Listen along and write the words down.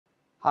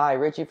Hi,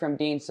 Richie from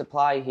Dean's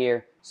Supply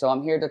here. So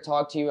I'm here to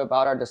talk to you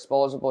about our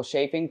disposable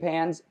chafing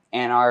pans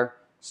and our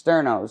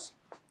sternos.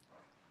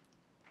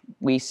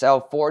 We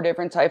sell 4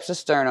 different types of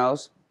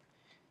sternos,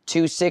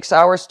 2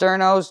 6-hour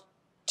sternos,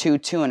 2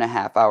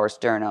 2.5-hour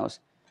sternos.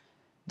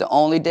 The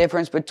only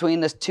difference between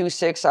the 2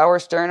 6-hour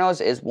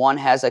sternos is one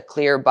has a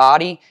clear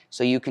body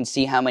so you can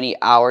see how many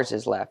hours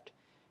is left.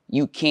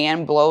 You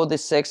can blow the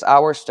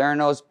 6-hour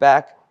sternos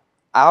back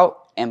out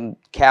and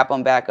cap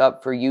them back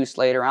up for use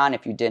later on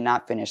if you did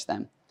not finish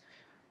them.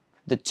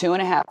 The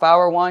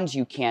 2.5-hour ones,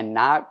 you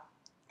cannot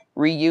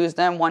reuse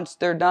them once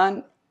they're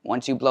done.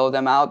 Once you blow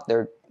them out,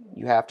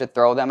 you have to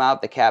throw them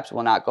out. The caps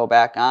will not go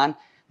back on.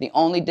 The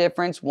only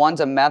difference, one's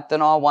a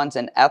methanol, one's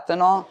an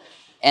ethanol,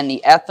 and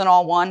the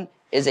ethanol one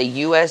is a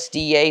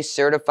USDA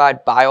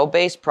certified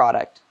bio-based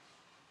product.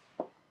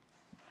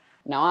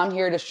 Now I'm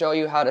here to show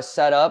you how to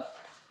set up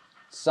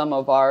some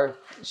of our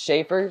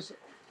chafers.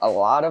 A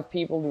lot of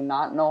people do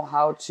not know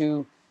how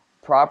to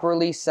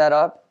properly set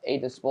up a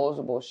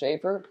disposable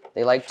chafer.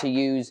 They like to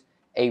use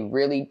a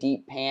really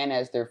deep pan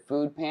as their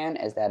food pan,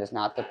 as that is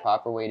not the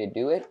proper way to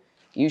do it.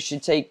 You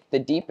should take the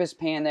deepest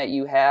pan that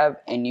you have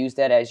and use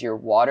that as your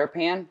water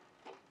pan.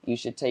 You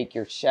should take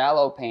your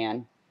shallow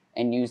pan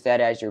and use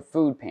that as your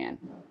food pan.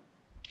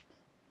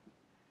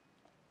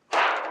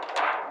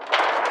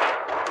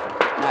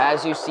 Now,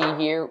 as you see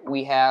here,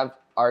 we have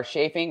our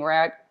chafing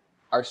rack,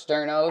 our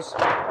sternos.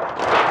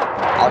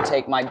 I'll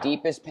take my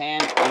deepest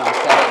pan and I'll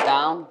set it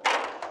down.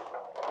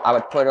 I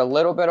would put a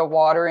little bit of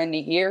water into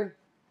here,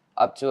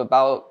 up to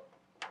about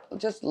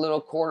just a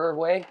little quarter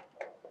way.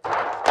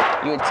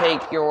 You would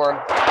take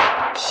your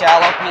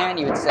shallow pan,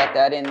 you would set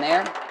that in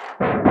there.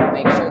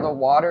 Make sure the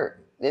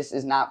water, this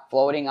is not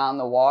floating on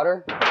the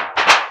water.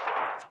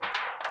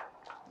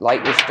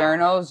 Light your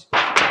sternos.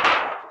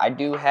 I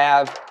do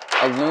have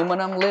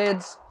aluminum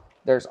lids.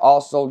 There's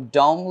also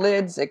dome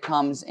lids. It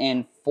comes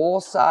in full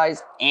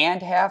size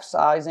and half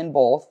size in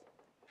both.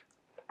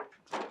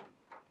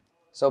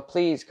 So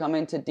please come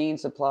into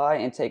Dean's Supply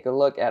and take a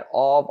look at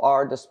all of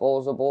our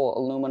disposable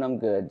aluminum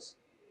goods.